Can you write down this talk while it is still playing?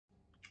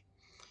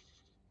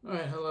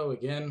Alright, hello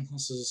again.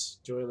 This is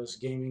Joyless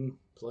Gaming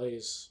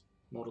plays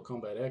Mortal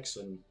Kombat X,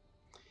 and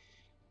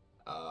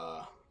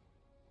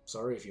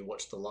sorry if you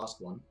watched the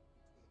last one.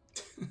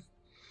 I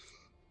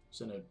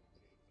was in a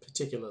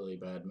particularly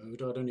bad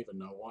mood. I don't even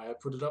know why I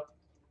put it up.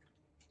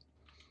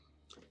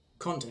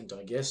 Content,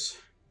 I guess.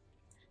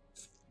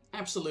 If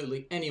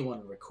absolutely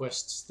anyone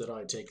requests that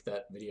I take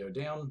that video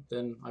down,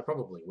 then I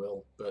probably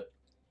will, but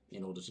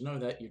in order to know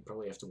that, you'd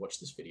probably have to watch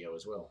this video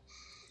as well.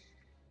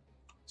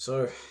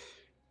 So,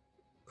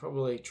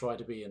 probably try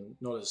to be in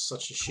not as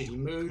such a shitty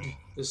mood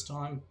this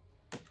time.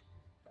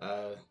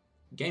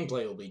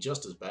 Gameplay will be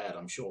just as bad,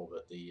 I'm sure,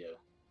 but the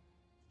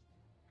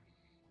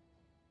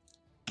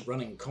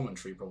running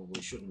commentary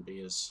probably shouldn't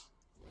be as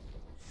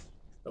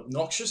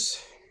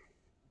obnoxious.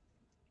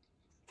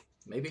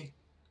 Maybe.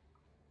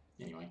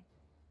 Anyway.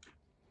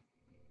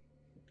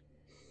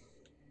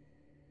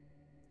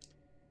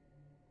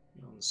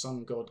 On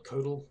Sun God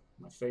Kodal,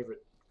 my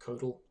favorite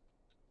Kodal.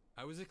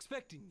 I was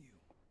expecting you.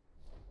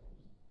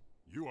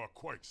 You are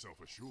quite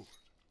self-assured.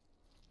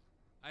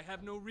 I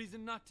have no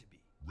reason not to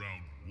be.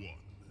 Round one.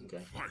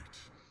 Okay. Fight.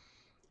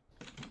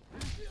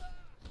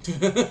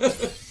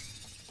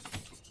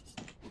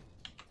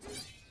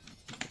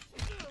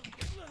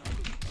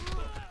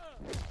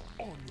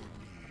 On your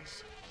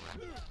knees.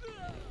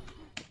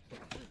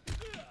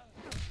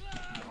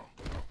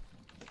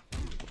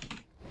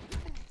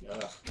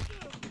 Ugh.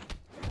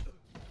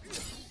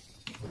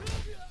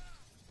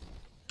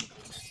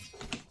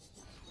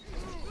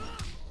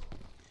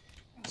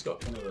 It's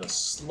got one of the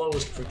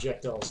slowest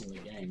projectiles in the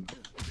game.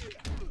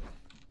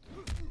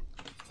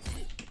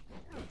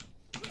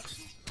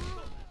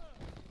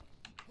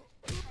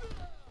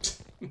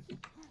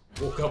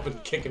 Walk up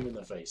and kick him in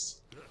the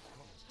face.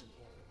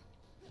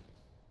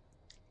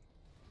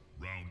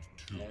 Round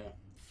two. Yeah.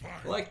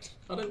 Fight. Like,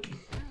 I don't...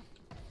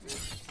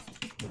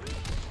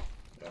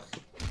 Ugh.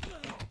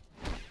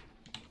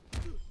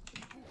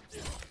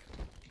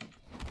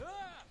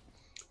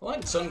 I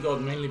like Sun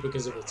God mainly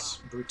because of its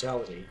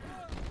brutality.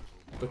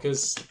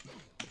 Because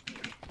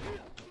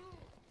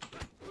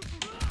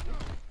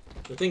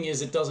the thing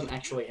is, it doesn't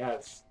actually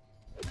have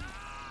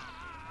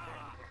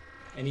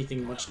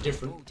anything much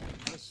different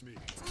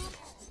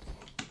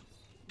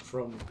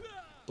from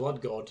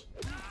Blood God.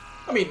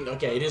 I mean,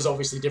 okay, it is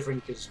obviously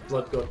different because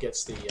Blood God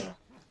gets the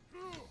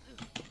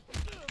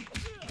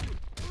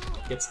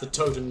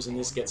totems, and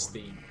this gets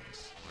the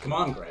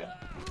command grab.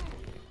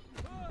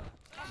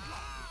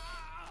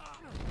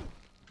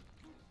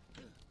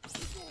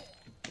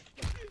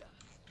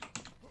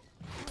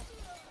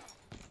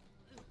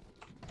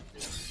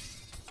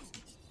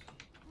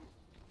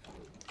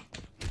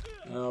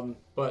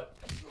 But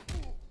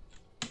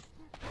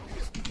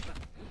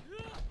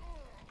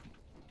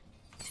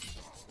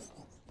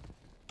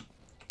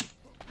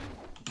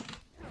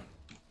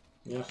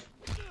yeah,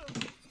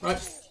 right,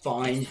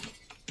 fine.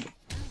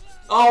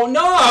 Oh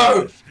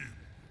no!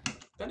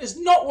 That is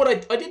not what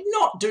I did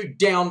not do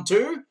down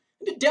to.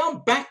 I did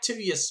down back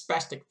to, you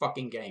spastic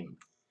fucking game.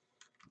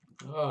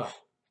 Ugh.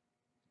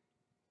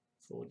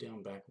 Forward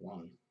down back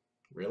one.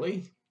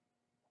 Really?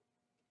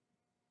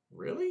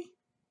 Really?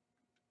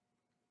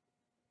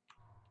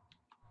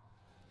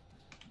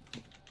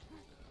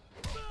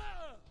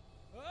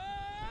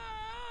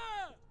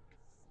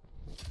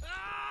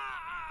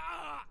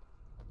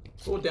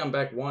 Forward down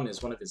back one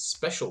is one of his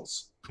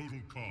specials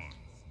Kotal Khan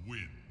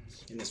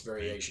wins. in this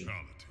variation.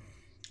 Fatality.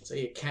 So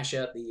you cash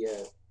out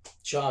the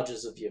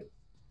charges of your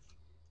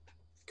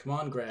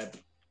command grab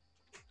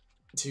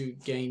to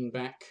gain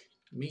back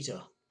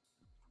meter.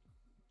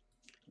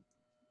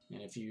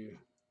 And if you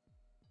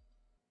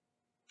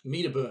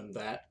meter burn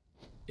that,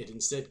 it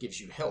instead gives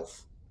you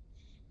health.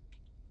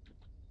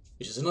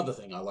 Which is another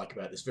thing I like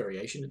about this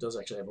variation. It does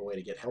actually have a way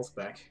to get health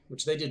back,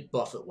 which they did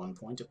buff at one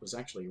point. It was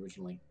actually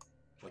originally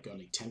like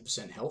only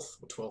 10% health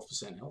or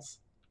 12% health.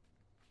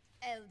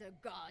 Elder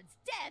gods,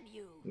 damn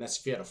you! And that's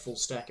if you had a full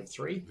stack of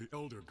 3. The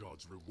Elder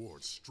Gods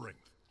reward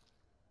strength.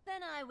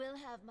 Then I will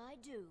have my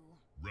due.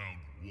 Round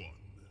one.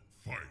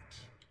 Fight.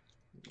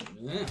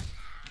 Yeah.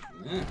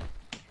 Yeah.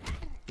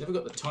 Never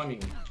got the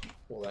timing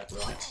all that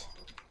right.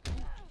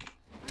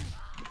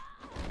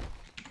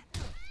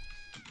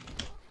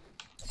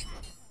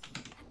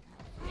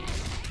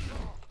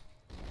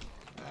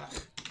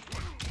 Ugh.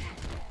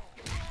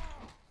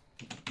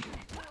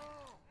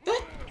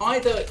 That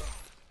either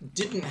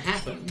didn't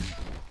happen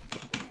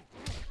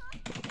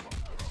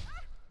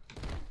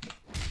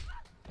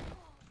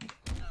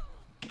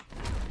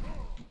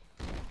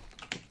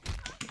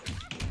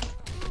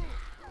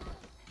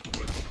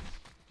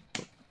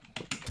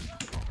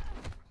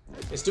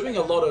it's doing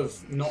a lot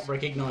of not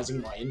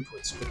recognizing my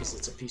inputs because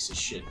it's a piece of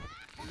shit.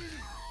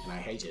 And I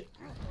hate it.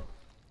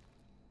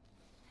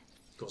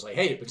 Of course I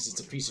hate it because it's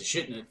a piece of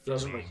shit and it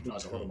doesn't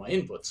recognize a lot of my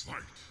inputs.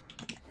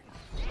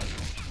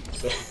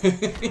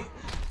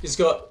 It's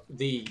got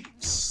the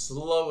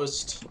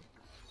slowest...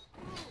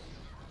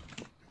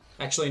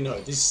 Actually no,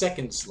 the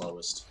second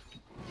slowest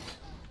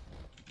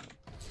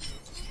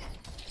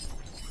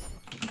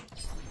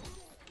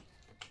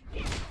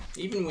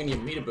Even when you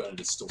meter burn it,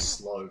 it's still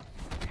slow.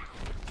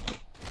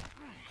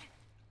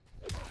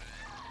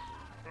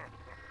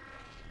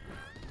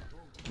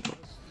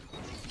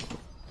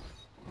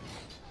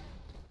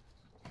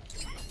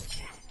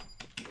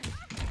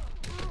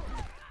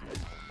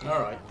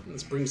 Alright,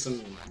 let's bring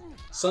some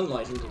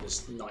sunlight into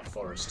this night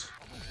forest.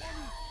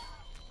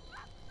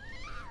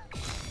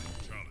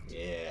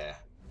 Yeah.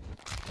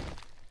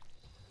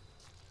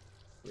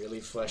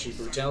 Really flashy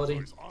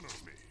brutality?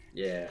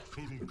 Yeah.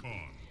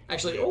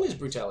 Actually, all his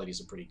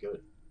brutalities are pretty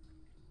good.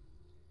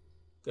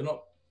 They're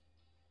not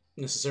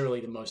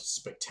necessarily the most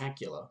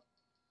spectacular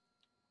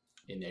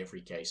in every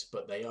case,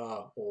 but they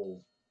are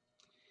all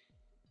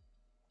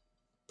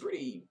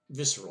pretty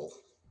visceral.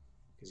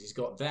 Because he's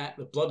got that.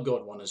 The Blood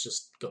God one has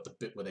just got the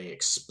bit where they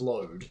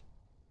explode.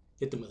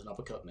 Hit them with an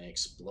uppercut and they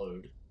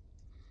explode.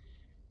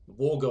 The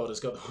War God has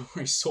got the one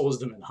where he saws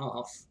them in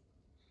half.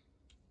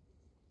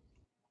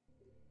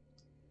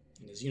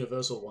 In his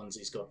universal ones,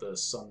 he's got the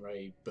Sun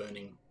Ray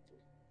burning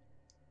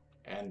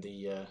and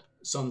the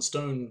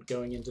Sunstone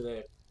going into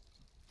their...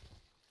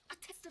 A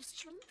test of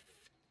strength?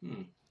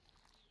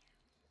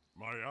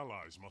 My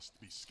allies must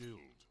be skilled.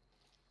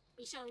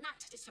 We shall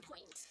not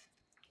disappoint.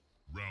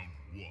 Round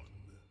 1,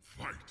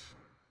 fight.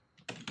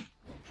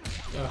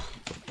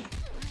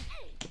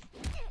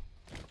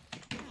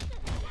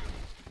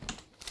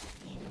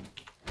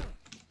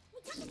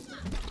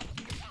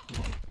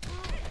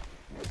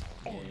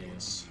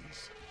 Yes.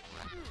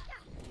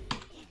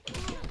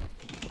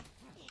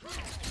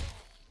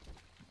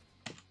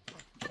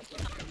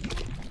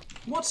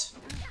 What?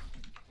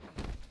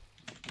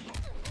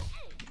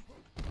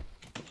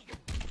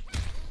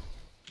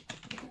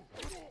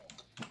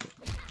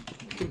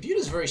 The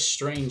computer's very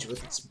strange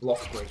with its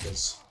block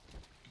breakers.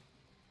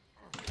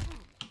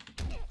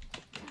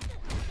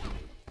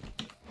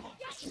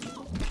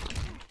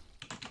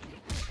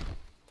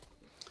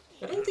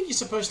 I don't think you're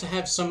supposed to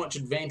have so much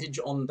advantage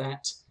on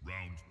that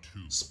Round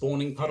 2.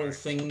 spawning puddle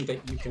thing that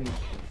you can...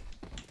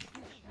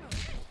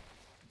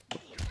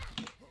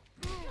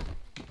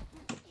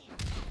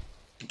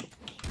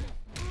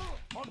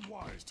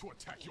 Unwise to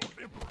attack your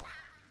emperor.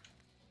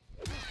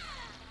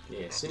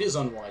 Yes, it is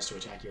unwise to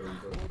attack your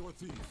emperor. Lord or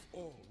thief,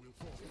 all will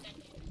fall.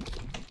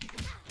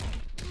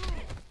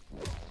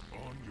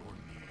 On your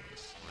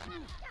knees.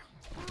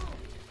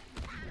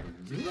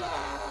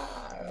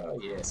 Ah,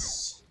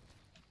 yes.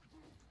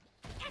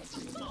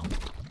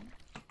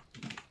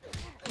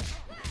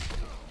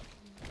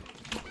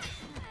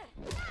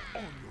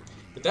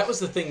 But that was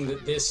the thing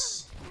that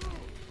this,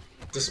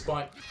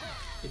 despite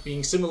it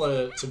being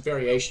similar to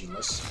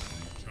Variationless,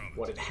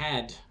 what it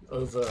had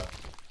over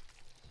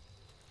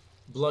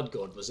Blood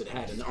God was it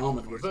had an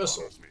armored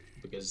reversal,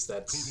 because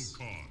that's,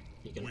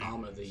 you can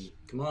armor the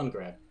command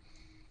grab.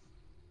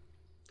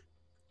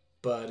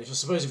 But I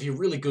suppose if you're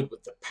really good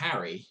with the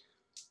parry,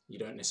 you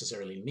don't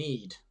necessarily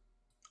need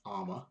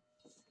armor.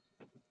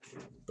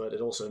 But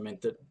it also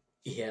meant that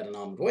he had an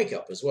armored wake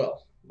up as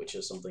well, which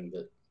is something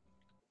that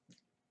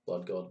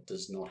Blood God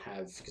does not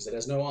have because it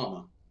has no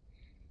armor.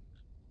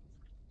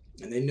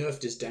 And they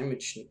nerfed his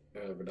damage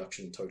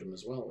reduction totem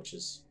as well, which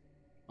is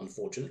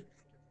unfortunate.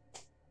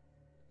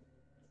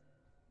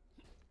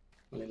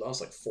 Only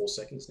lasts like 4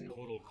 seconds now.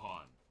 Total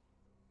con.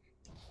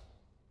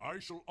 I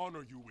shall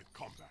honor you with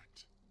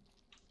combat.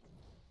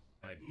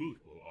 My boot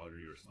will honor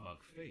your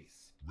smug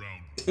face.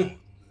 Round 1,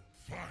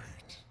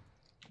 fight.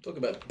 Talk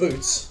about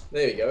boots.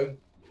 There you go.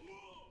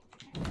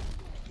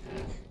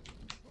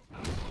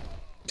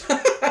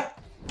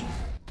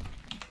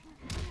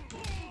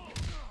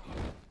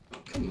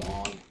 Come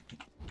on.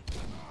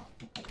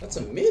 That's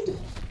a mid?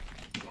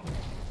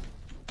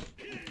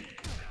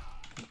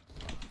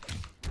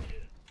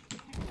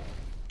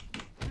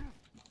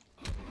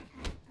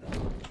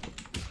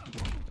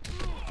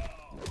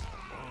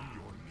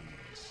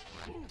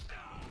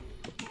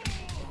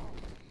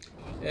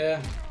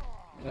 Yeah,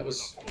 that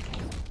was...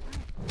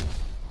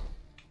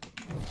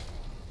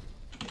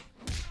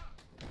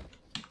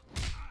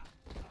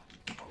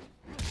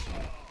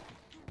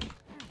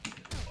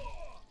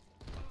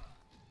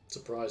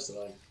 surprised that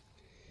I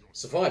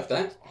survived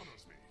that.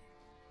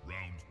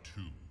 Round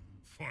 2,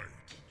 fight.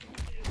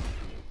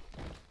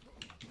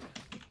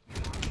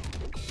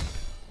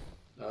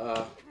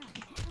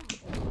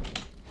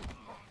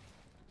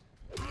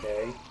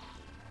 Okay.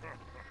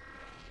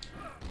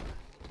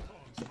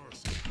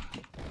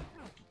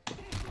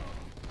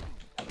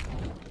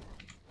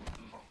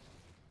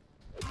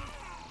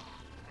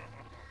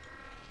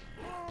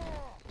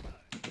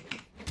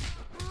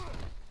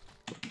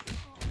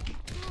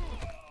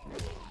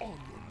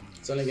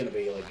 It's only going to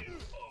be like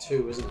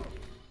 2, isn't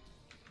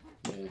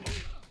it?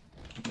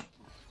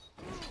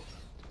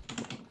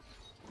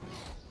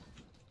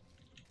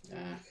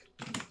 Yeah.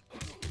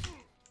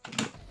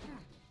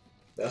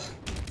 Ugh.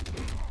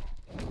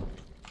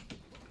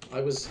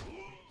 I was...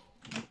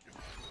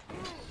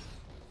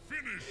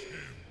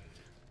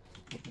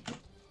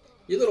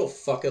 You little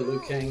fucker, Liu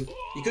Kang.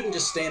 You couldn't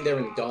just stand there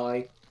and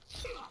die.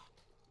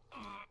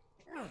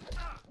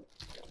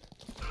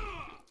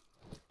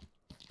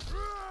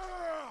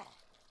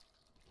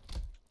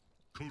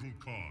 Total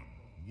Khan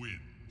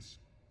wins.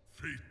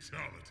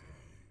 Fatality.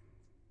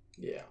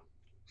 Yeah.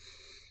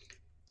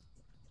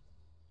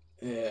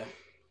 Yeah.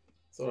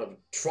 Thought I'd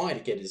try to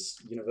get his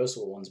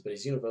universal ones, but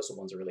his universal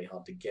ones are really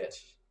hard to get.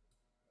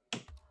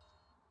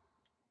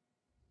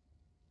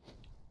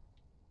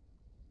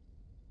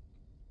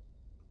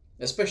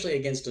 Especially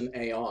against an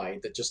AI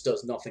that just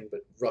does nothing but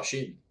rush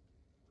in.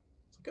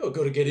 It's like, oh,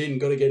 gotta get in,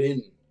 gotta get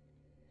in.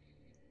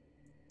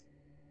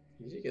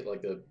 You get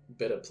like the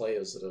better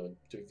players that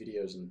do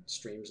videos and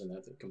streams and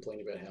that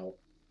complain about how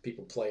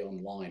people play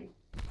online.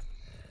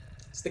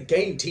 It's the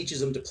game teaches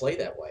them to play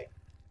that way.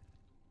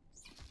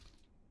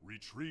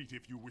 Retreat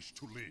if you wish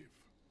to live.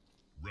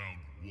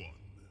 Round 1.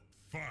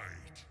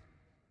 Fight.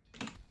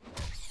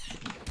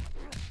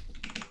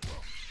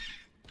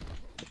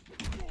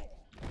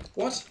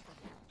 What?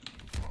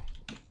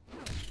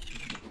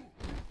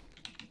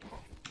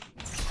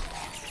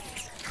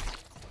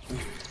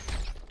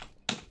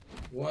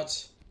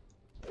 What?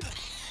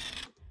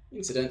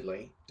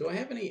 Incidentally, do I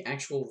have any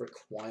actual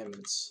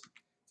requirements?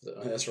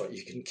 Oh, that's right,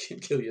 you can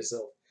kill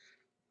yourself.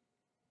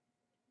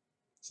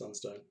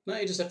 Sunstone. No,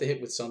 you just have to hit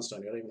with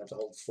Sunstone. You don't even have to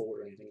hold forward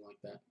or anything like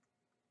that.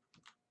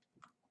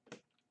 You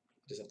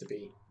just have to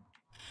be...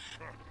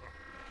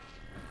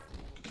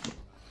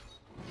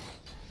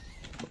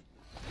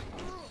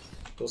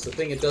 Of course, the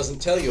thing it doesn't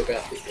tell you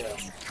about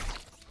the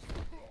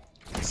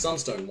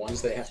Sunstone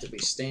ones, they have to be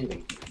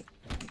standing.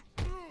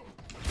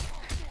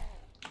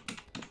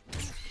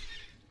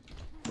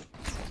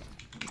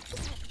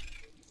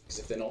 Because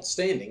if they're not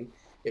standing,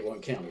 it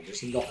won't count. It'll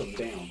just knock them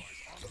down.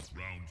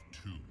 Round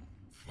 2.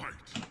 Fight.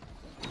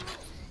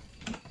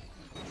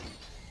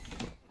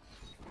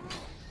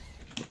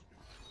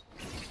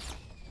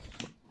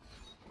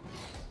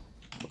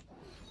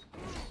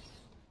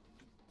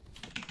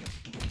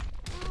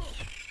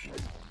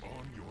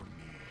 On your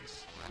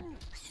knees.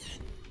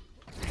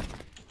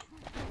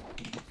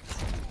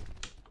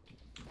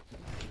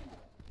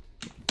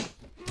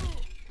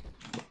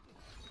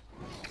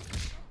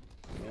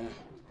 Yeah.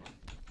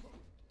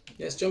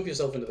 Yes, jump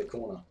yourself into the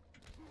corner.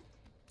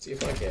 See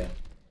if I care.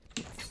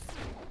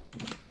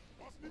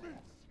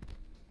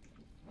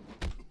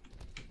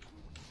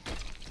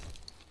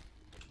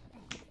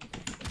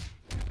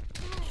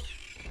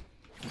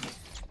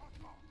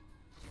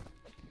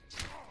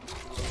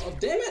 Oh,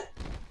 damn it!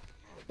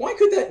 Why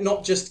could that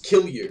not just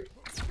kill you?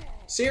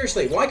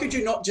 Seriously, why could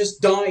you not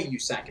just die, you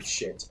sack of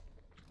shit?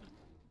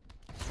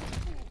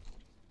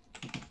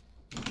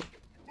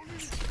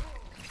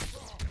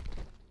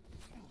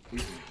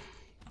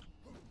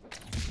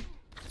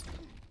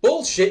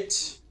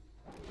 Bullshit!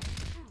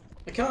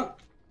 I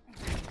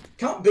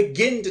can't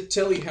begin to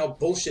tell you how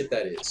bullshit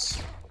that is.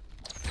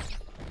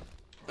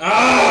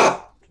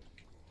 Ah!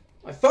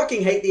 I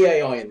fucking hate the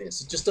AI in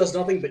this. It just does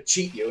nothing but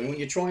cheat you, and when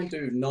you try and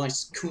do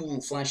nice,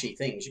 cool, flashy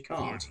things, you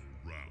can't.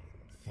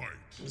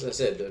 As I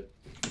said, the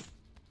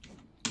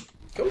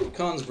Kombat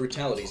Khan's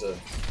brutalities are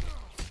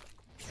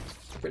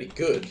pretty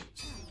good,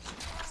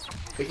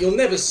 but you'll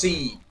never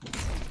see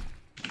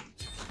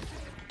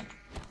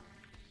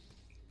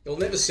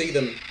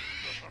them.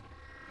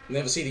 You'll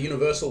never see the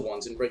universal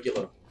ones in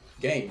regular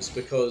games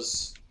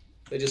because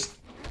they just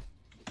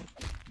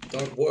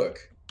don't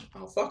work.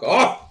 Oh, fuck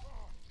off!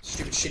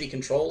 Stupid shitty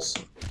controls.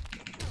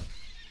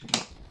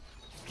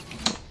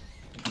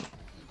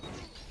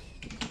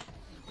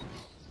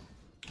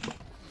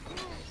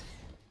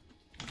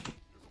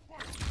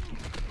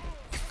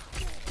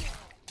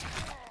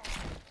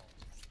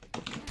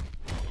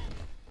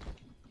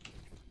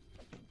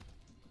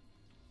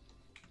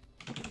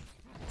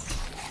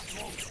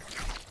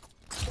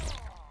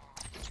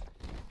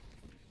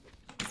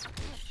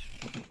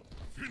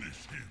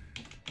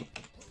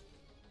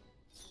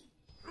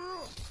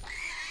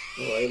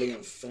 Oh, alien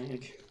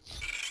fag.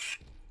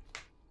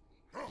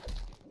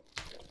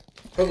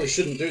 Probably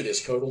shouldn't do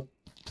this, Kodal.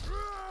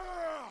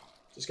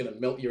 Just gonna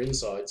melt your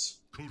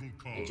insides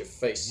and your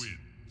face.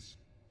 Wins.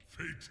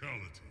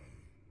 Fatality.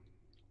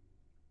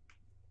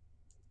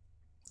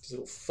 This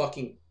little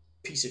fucking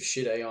piece of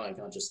shit AI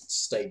can't just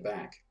stay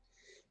back.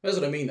 That's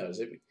what I mean, though. Is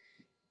it,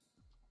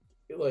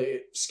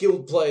 like,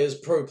 skilled players,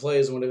 pro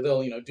players, and whatever,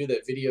 they'll, do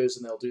their videos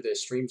and they'll do their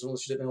streams and all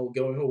this shit, and they'll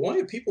go, oh, why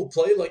do people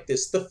play like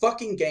this? The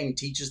fucking game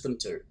teaches them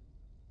to.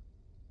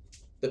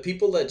 The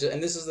people that,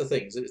 and this is the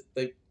thing,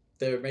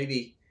 there are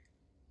maybe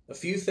a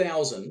few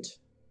thousand,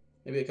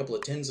 maybe a couple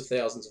of tens of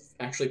thousands of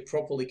actually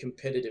properly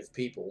competitive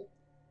people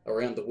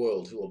around the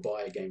world who will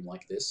buy a game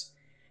like this.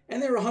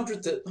 And there are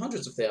hundreds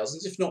of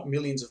thousands, if not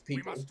millions of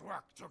people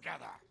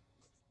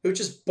who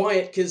just buy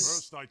it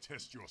because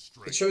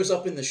it shows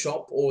up in the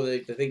shop, or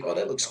they think, oh,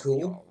 that looks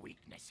cool,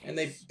 and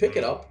they pick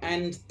it up,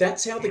 and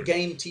that's how the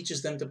game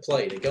teaches them to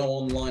play. They go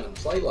online and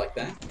play like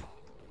that.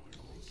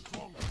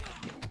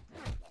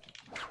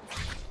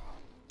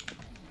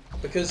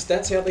 Because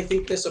that's how they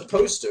think they're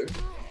supposed to.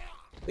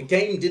 The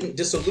game didn't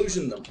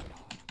disillusion them.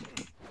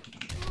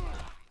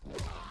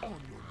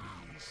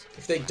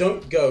 If they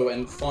don't go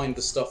and find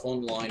the stuff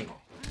online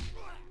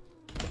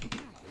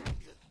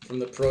from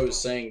the pros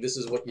saying this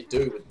is what you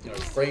do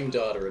with frame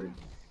data and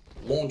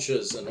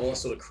launchers and all that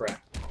sort of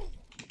crap.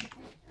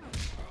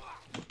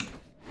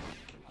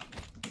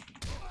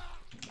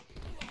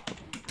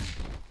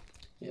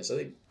 Yeah, so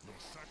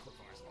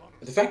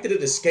the fact that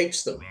it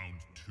escapes them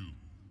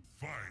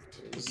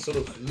sort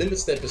of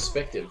limits their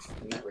perspective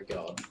in that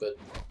regard, but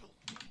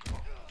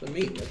I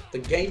mean, the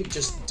game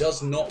just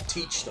does not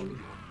teach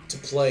them to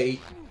play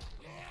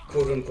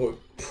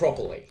quote-unquote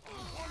properly.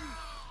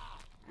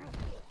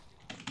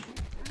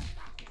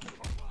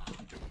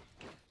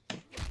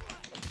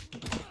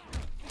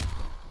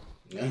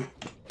 Yeah.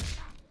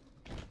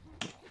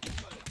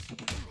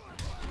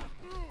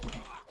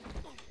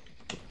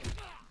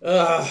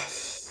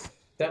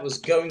 That was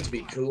going to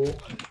be cool.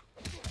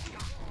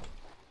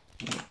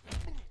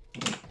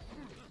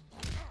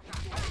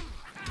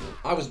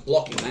 I was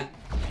blocking that.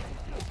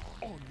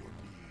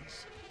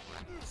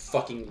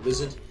 Fucking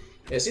lizard.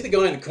 Yeah, see the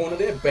guy in the corner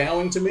there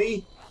bowing to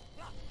me?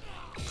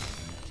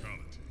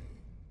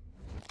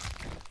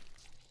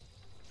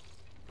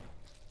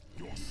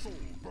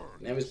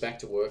 Now he's back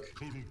to work.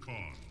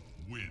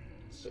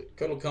 So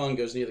Kotal Khan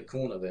goes near the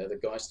corner there. The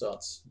guy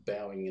starts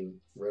bowing in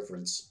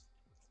reverence.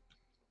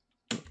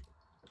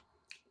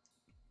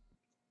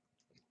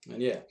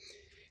 And yeah.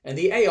 And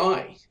the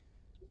AI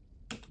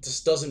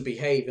just doesn't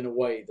behave in a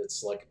way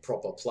that's like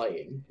proper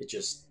playing. It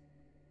just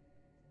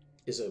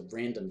is a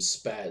random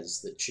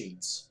spaz that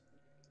cheats.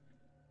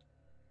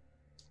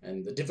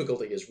 And the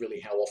difficulty is really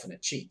how often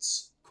it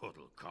cheats.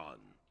 Kotal Khan.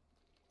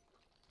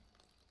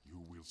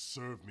 You will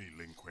serve me,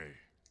 Lin Kuei.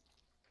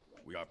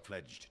 We are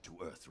pledged to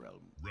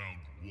Earthrealm. Round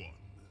 1.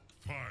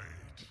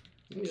 Fight.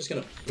 I'm just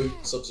gonna boot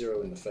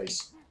Sub-Zero in the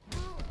face.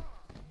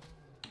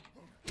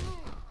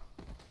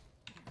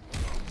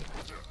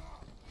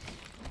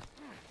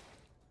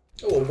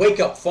 Oh, a wake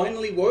up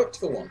finally worked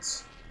for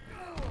once.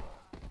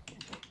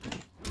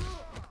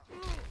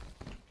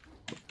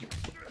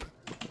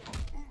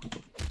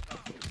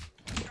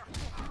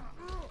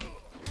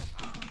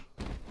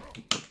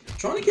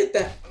 Trying to get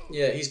that.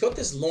 Yeah, he's got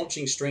this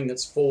launching string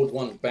that's forward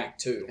 1, back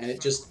 2, and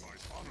it just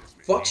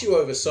fucks you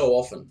over so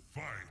often.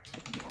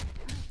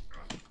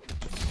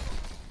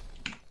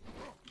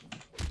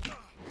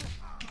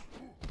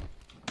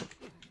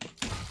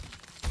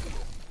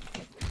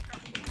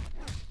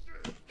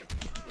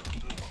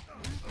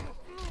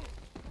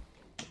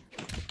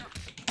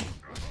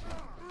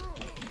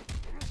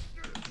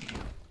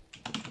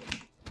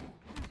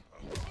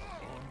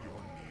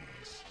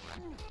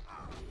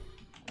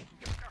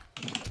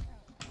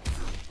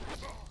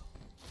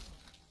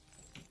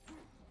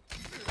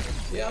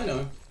 Yeah, I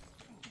know.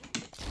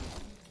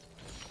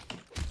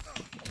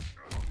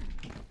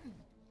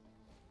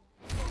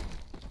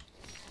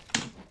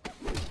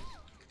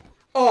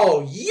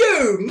 Oh,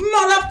 you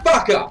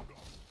motherfucker!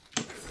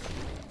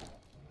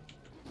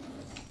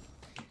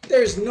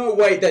 There's no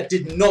way that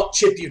did not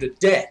chip you to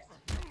death.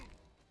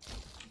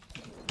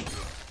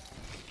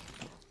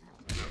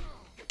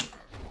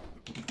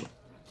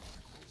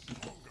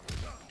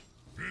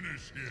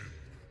 Finish him.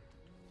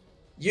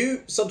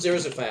 You,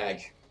 Sub-Zero's a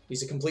fag.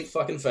 He's a complete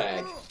fucking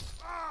fag.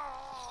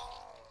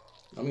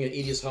 I'm gonna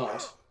eat his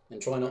heart and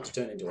try not to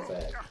turn into a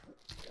fag.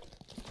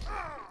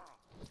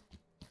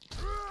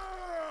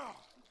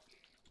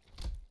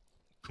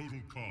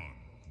 Kotal Khan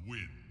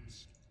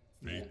wins.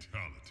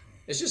 Fatality.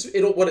 It's just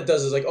what it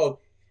does is like, oh,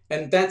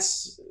 and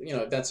that's, you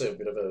know, that's a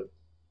bit of a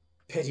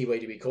petty way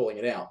to be calling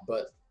it out,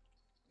 but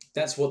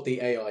that's what the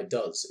AI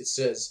does. It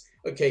says,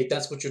 okay,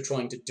 that's what you're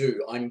trying to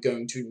do. I'm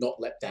going to not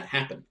let that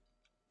happen.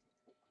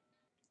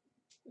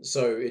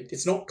 So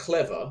it's not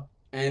clever,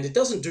 and it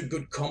doesn't do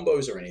good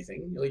combos or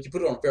anything. Like, you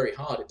put it on very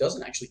hard, it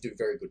doesn't actually do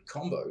very good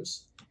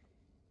combos.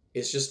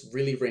 It's just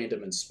really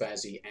random and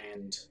spazzy,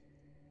 and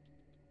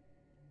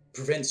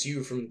prevents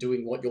you from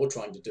doing what you're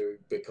trying to do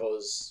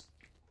because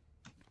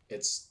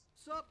it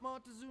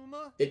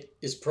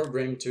is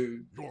programmed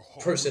to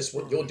process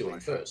what you're doing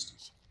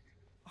first.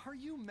 Are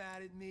you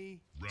mad at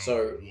me?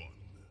 So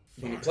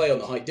when you play on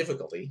the high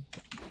difficulty,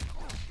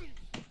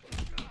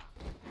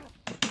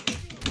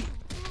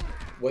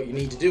 what you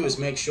need to do is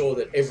make sure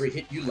that every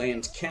hit you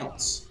land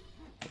counts.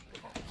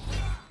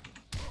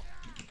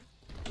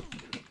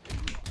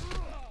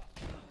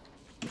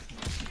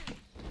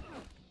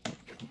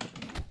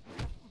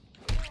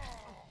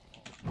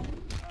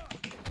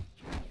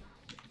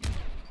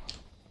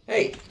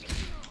 Hey!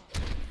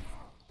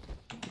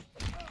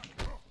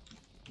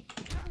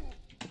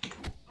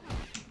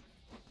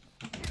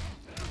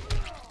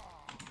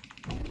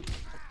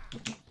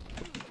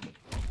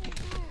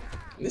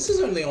 And this is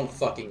only on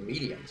fucking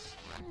medium.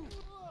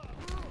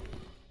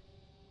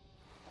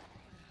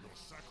 Your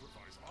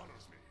sacrifice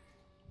honors me.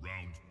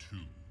 Round 2.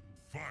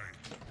 Fight.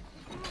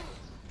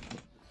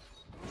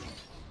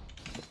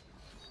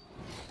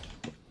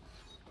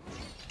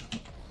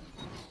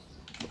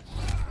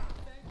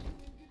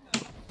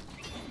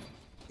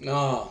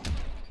 Ah.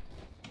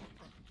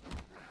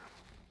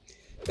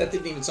 That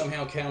didn't even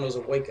somehow count as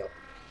a wake-up.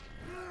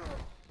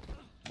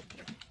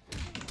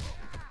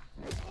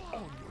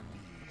 On your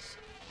knees.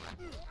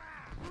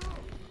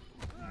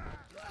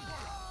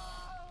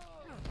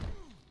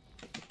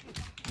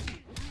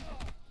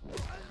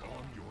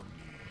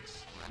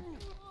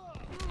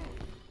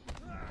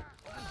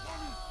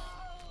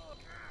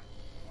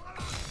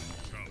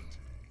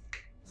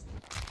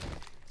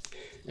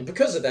 And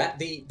because of that,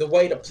 the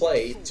way to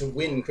play to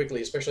win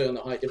quickly, especially on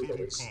the high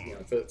difficulties, you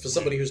know, for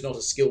somebody who's not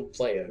a skilled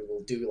player who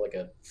will do like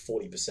a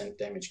 40%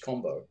 damage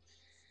combo,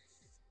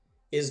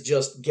 is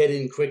just get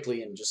in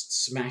quickly and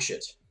just smash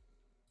it.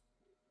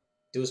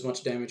 Do as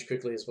much damage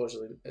quickly as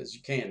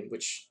you can,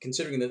 which,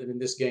 considering that in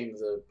this game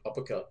the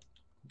uppercut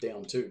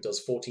down 2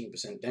 does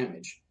 14%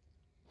 damage,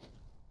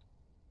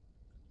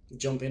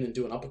 jump in and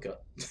do an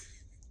uppercut.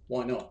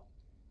 Why not?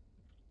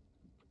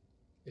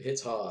 It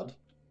hits hard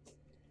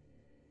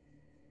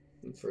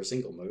for a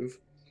single move.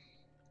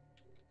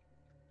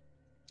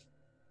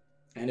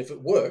 And if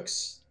it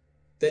works,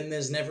 then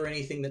there's never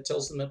anything that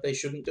tells them that they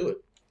shouldn't do it.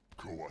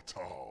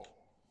 Koatao.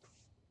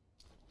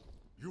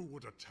 You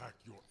would attack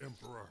your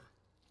emperor.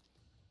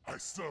 I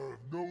serve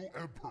no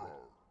emperor.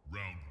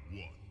 Round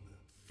 1.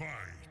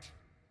 Fight.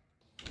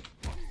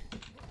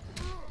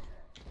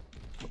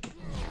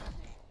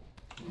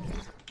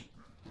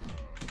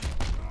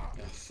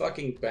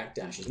 Fucking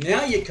backdashes.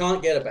 Now you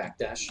can't get a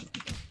backdash.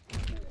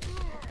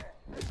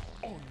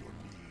 On your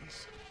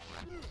knees.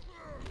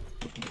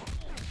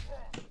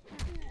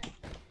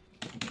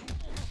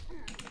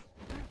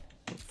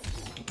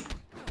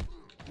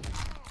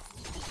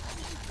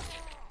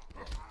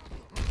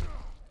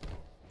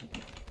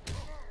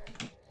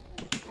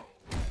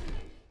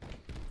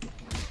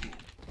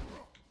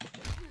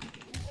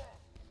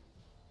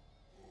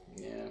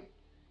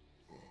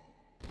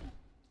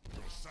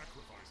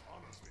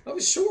 I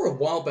was sure a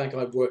while back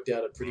I worked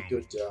out a pretty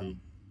good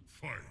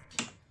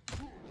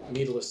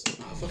meterless.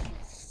 Oh, for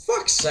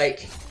fuck's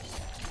sake!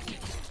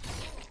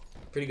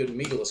 Pretty good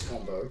meterless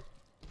combo.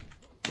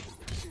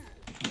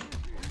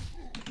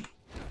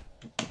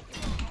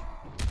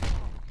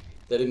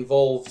 That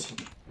involved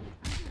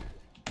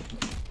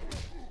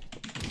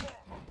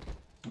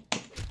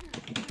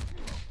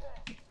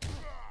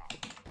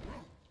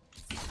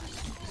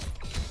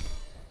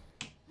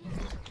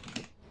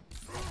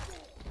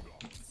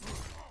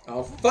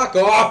oh, fuck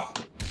off!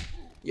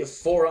 You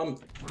forearm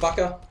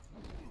fucker.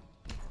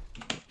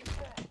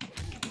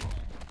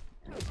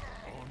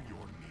 On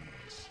your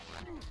knees.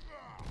 On your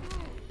knees.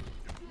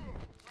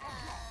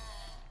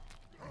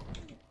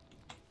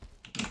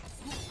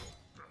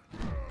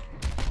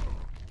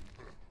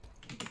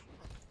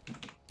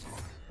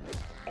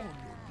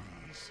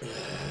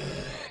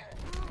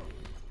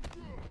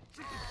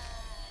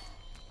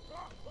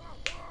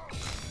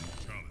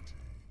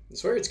 I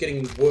swear it's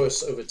getting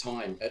worse over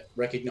time at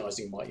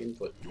recognizing my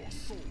input. Your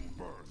soul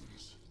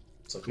burns.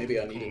 It's like maybe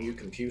I need a new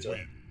computer.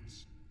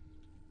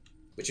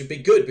 Which would be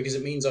good because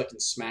it means I can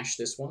smash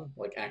this one,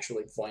 like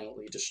actually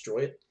violently destroy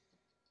it.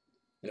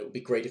 And it would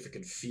be great if it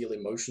could feel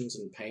emotions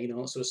and pain and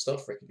all that sort of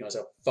stuff, recognize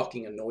how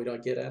fucking annoyed I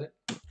get at it.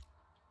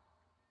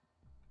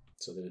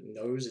 So that it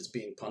knows it's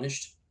being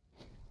punished.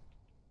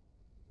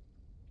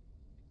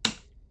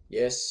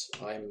 Yes,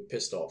 I'm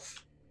pissed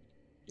off.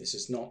 This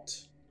is not...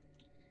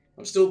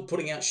 I'm still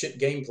putting out shit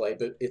gameplay,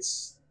 but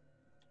it's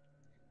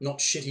not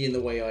shitty in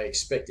the way I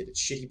expected.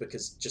 It's shitty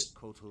because just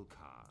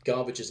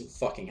garbage isn't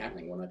fucking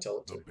happening when I tell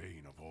it to. The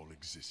bane of all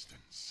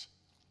existence.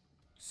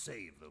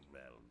 Save the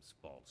realms,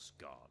 false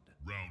god.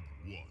 Round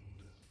 1.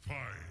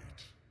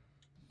 Fight.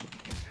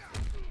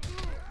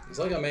 It's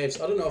like I may have...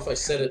 I don't know if I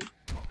said it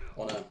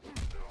on a...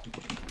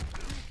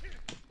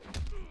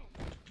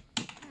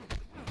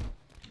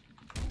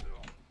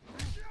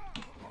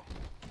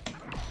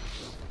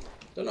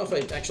 I don't know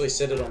if I actually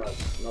said it on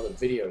another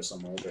video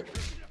somewhere, but...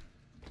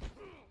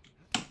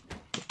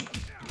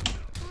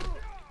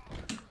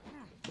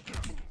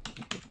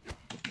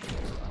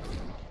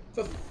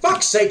 For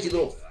fuck's sake, you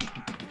little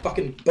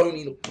fucking bony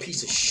little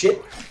piece of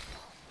shit!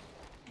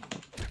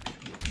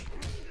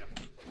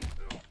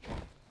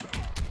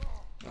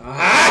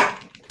 Ah!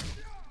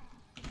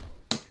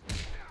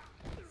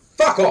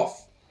 Fuck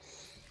off!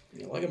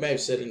 Yeah, like I may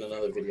have said in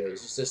another video,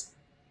 it's just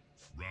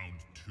Round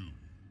 2.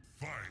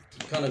 Fight.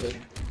 kind of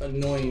the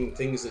annoying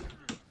things that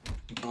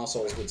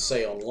assholes would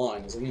say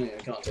online. It's like, you know,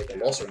 I can't take a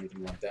loss or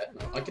anything like that.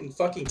 No, I can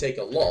fucking take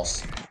a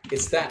loss.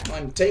 It's that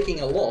I'm taking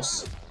a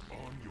loss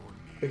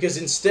because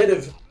instead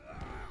of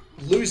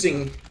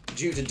losing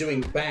due to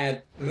doing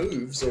bad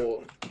moves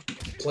or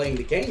playing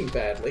the game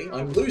badly,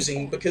 I'm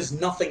losing because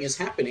nothing is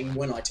happening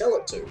when I tell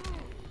it to.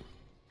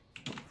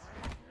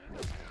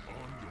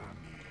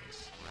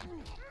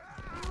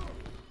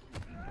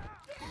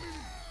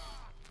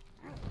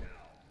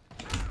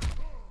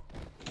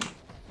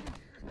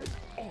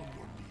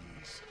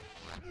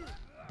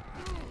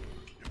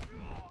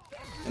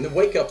 And the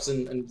wake-ups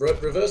and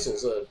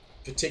reversals are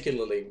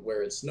particularly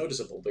where it's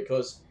noticeable,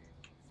 because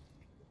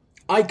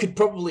I could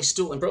probably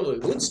still, and probably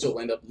would still,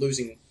 end up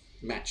losing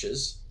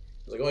matches.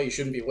 It's like, oh, you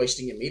shouldn't be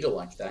wasting your meter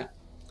like that.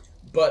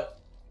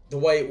 But the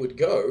way it would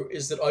go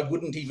is that I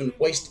wouldn't even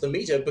waste the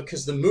meter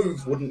because the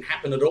move wouldn't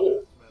happen at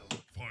all.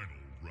 Final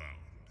round.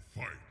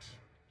 Fight.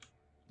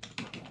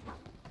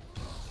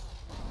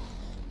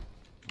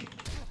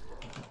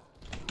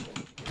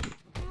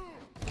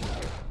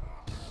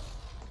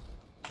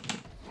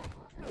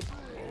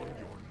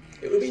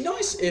 It would be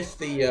nice if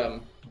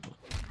the,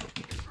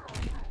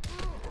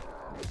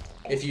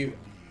 if you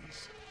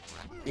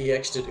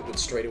EX'd it, it would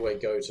straight away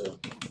go to...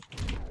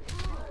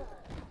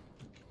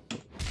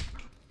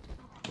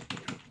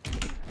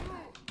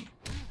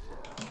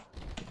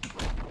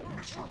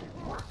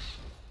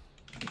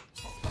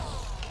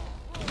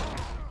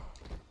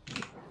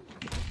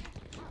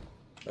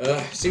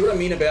 see what I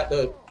mean about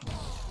the...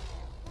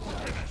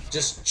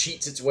 just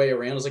cheats its way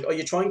around. It's like, oh,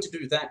 you're trying to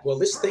do that. Well,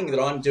 this thing that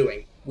I'm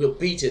doing will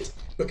beat it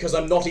because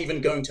I'm not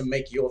even going to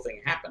make your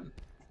thing happen.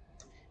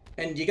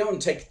 And you go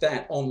and take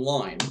that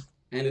online,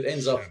 and it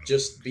ends up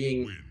just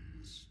being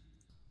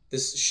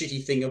this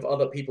shitty thing of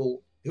other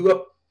people who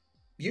are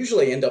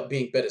usually end up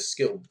being better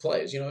skilled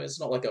players. You know, it's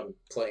not like I'm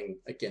playing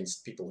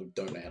against people who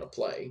don't know how to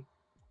play.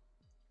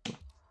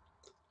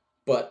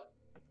 But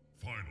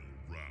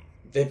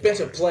they're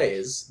better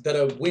players that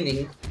are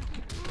winning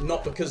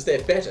not because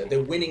they're better.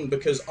 They're winning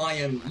because I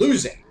am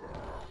losing.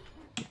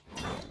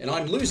 And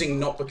I'm losing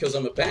not because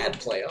I'm a bad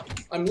player.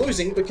 I'm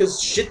losing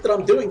because shit that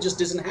I'm doing just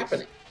isn't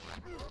happening.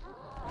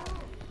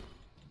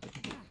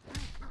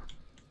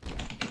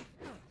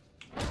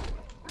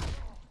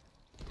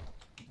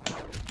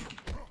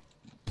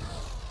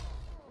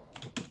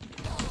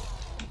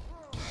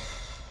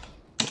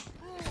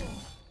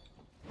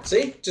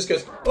 See? Just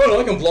goes, oh no,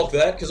 I can block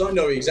that because I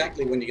know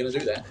exactly when you're going to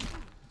do that.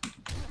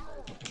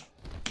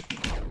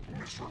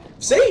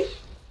 See?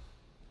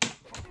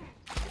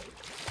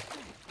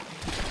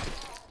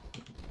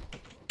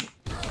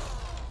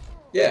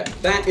 Yeah,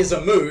 that is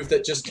a move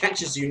that just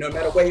catches you no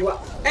matter where you are.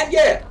 And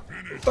yeah,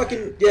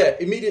 fucking, yeah,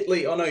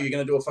 immediately, oh no, you're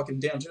going to do a fucking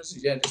down twist.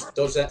 Yeah, just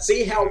dodge that.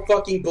 See how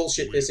fucking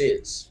bullshit this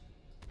is?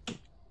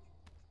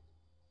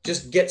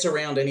 Just gets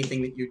around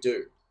anything that you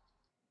do.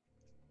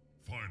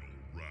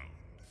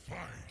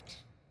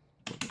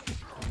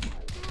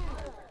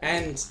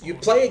 And you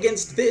play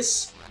against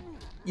this,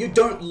 you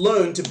don't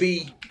learn to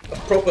be a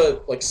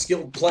proper, like,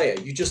 skilled player.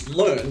 You just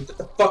learn that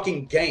the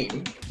fucking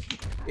game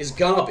is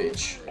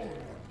garbage.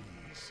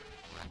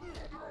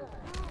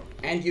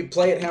 And you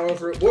play it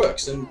however it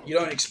works, and you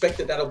don't expect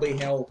that that'll be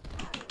how...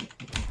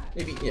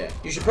 Maybe, yeah,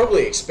 you should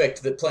probably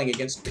expect that playing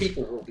against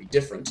people will be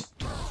different.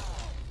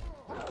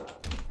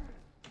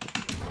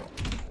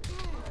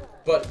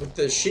 But with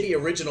the shitty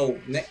original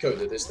netcode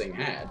that this thing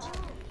had...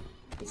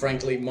 and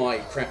frankly, my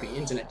crappy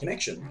internet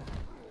connection.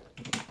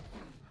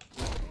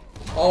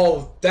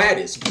 Oh, that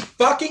is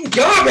fucking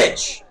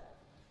garbage!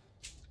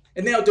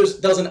 And now it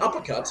does an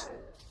uppercut.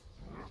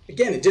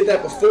 Again, it did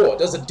that before. It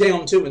does a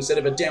down 2 instead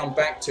of a down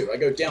back 2. I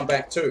go down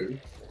back 2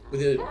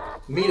 with a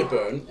meter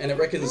burn, and it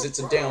reckons it's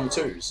a down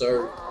 2.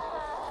 So,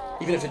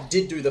 even if it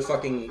did do the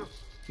fucking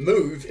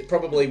move, it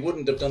probably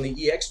wouldn't have done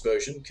the EX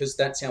version, because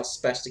that's how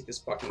spastic this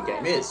fucking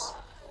game is.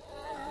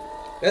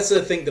 That's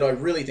the thing that I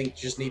really think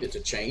just needed to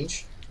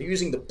change.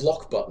 Using the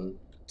block button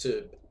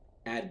to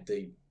add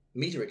the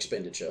meter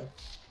expenditure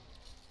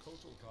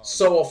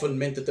so often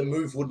meant that the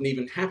move wouldn't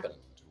even happen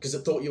because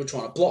it thought you were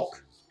trying to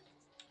block.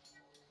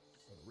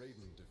 But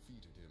Raiden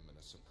defeated him in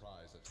a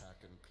surprise attack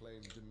and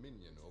claimed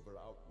dominion over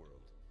Outworld.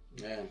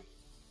 Yeah.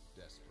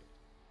 Desperate,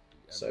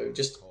 So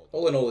just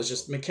all in all, it's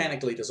just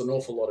mechanically there's an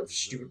awful lot of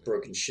stupid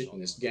broken shit in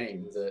this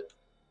game that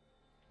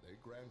they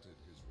granted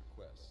his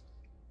request,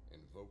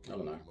 invoking I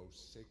don't know. the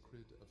most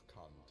sacred of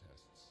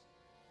contests.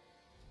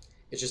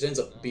 it just ends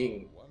up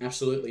being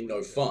absolutely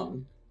no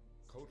fun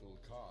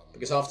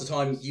because half the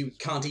time you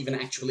can't even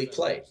actually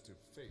play.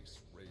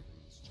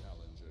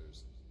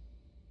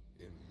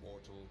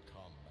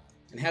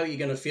 And how are you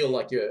going to feel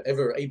like you're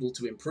ever able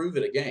to improve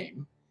at a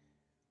game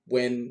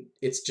when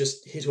it's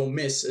just hit or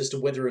miss as to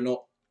whether or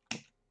not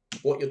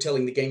what you're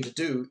telling the game to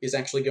do is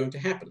actually going to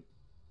happen?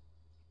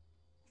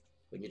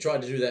 Like you try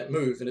to do that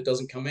move and it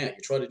doesn't come out.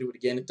 You try to do it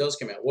again, it does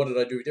come out. What did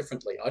I do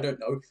differently? I don't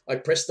know. I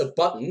pressed the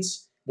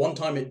buttons. One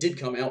time it did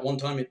come out, one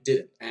time it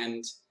didn't.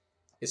 And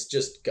it's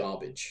just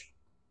garbage.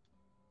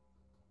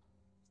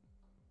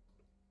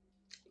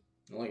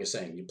 And like I was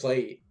saying, you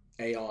play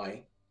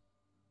AI,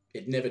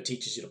 it never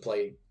teaches you to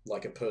play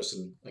like a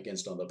person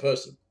against another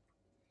person.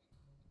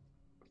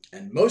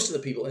 And most of the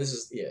people, and this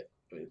is, yeah,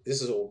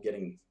 this is all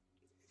getting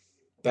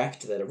back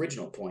to that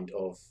original point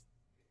of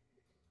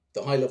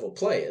the high-level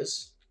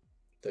players,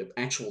 the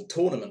actual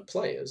tournament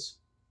players.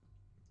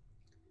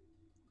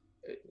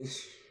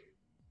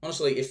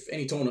 Honestly, if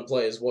any tournament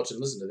players watch and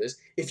listen to this,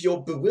 if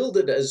you're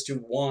bewildered as to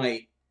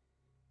why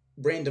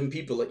random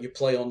people that you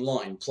play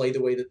online play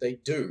the way that they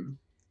do,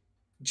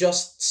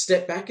 just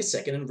step back a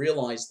second and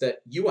realize that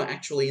you are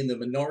actually in the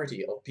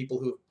minority of people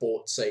who have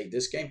bought, say,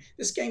 this game.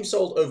 This game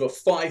sold over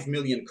 5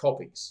 million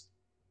copies.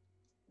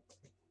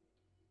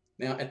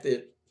 Now,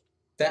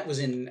 that was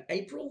in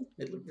April.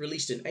 It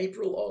released in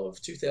April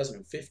of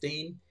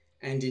 2015.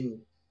 And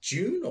in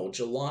June or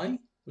July,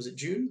 was it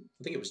June?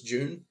 I think it was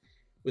June,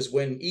 was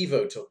when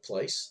EVO took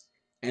place.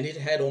 And it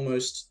had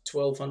almost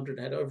 1,200,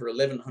 had over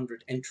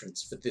 1,100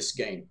 entrants for this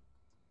game.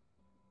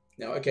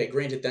 Now, okay,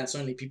 granted, that's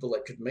only people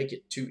that could make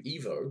it to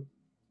EVO.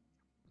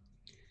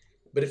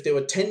 But if there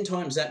were 10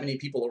 times that many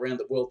people around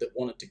the world that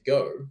wanted to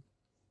go,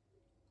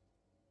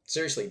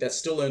 seriously, that's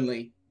still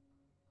only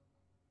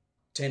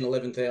 10,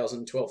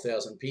 11,000,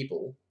 12,000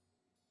 people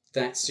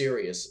that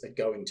serious at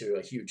going to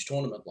a huge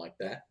tournament like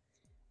that,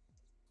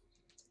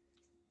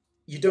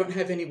 you don't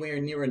have anywhere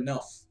near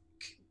enough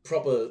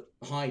proper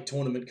high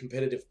tournament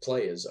competitive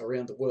players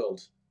around the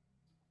world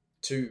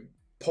to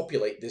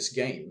populate this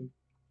game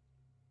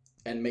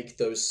and make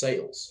those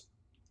sales.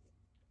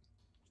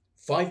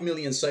 5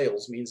 million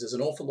sales means there's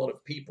an awful lot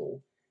of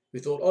people who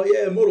thought, oh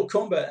yeah, Mortal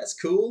Kombat, that's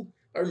cool.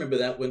 I remember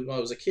that when I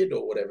was a kid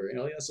or whatever. You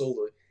know, that's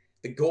all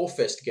the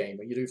Gorefest game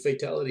where you do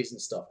fatalities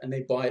and stuff, and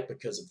they buy it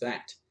because of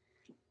that.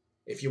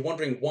 If you're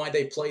wondering why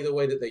they play the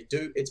way that they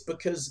do, it's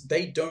because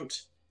they don't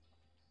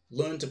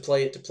learn to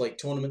play it to play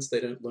tournaments. They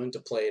don't learn to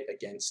play it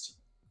against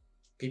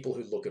people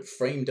who look at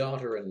frame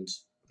data and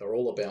are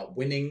all about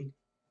winning.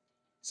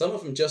 Some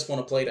of them just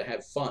want to play to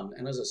have fun,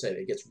 and as I said,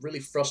 it gets really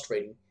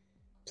frustrating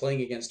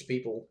playing against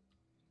people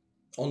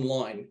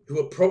online who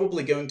are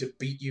probably going to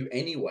beat you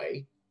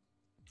anyway,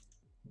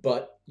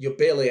 but you're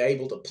barely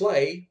able to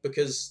play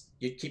because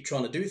you keep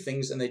trying to do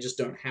things and they just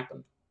don't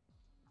happen.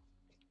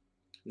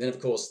 And then, of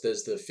course,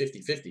 there's the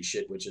 50-50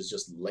 shit, which is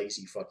just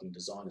lazy fucking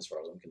design as far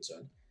as I'm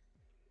concerned.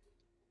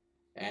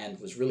 And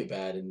was really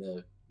bad in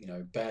the, you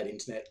know, bad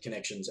internet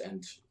connections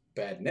and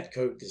bad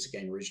netcode this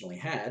game originally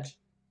had.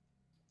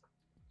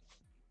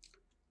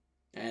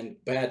 And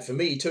bad for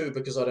me, too,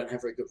 because I don't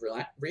have very good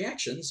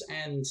reactions,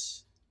 and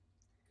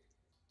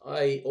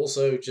I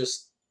also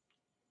just...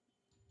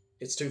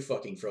 it's too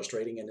fucking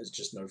frustrating, and it's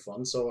just no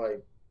fun, so I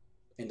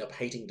end up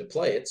hating to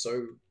play it,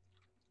 so...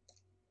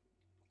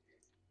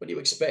 what do you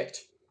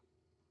expect?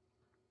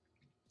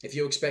 If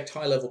you expect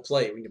high-level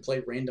play when you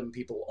play random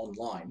people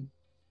online,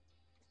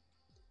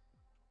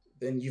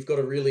 then you've got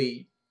a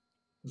really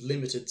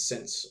limited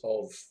sense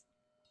of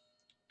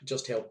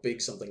just how big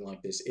something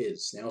like this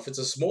is. Now, if it's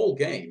a small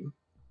game,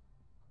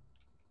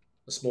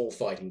 a small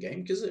fighting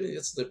game, because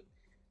it's the...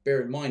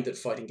 bear in mind that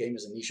fighting game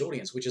is a niche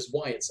audience, which is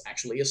why it's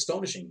actually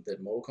astonishing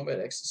that Mortal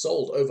Kombat X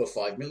sold over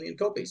 5 million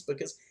copies,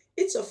 because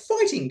it's a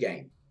fighting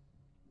game.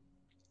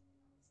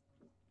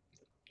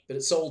 But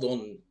it sold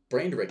on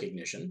brand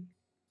recognition,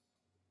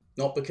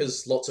 not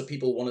because lots of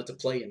people wanted to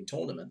play in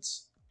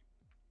tournaments.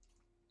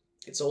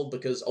 It sold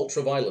because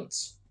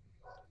ultra-violence.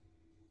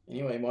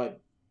 Anyway, my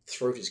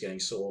throat is getting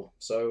sore,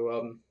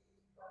 so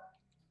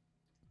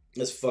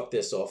let's fuck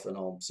this off, and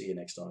I'll see you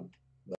next time.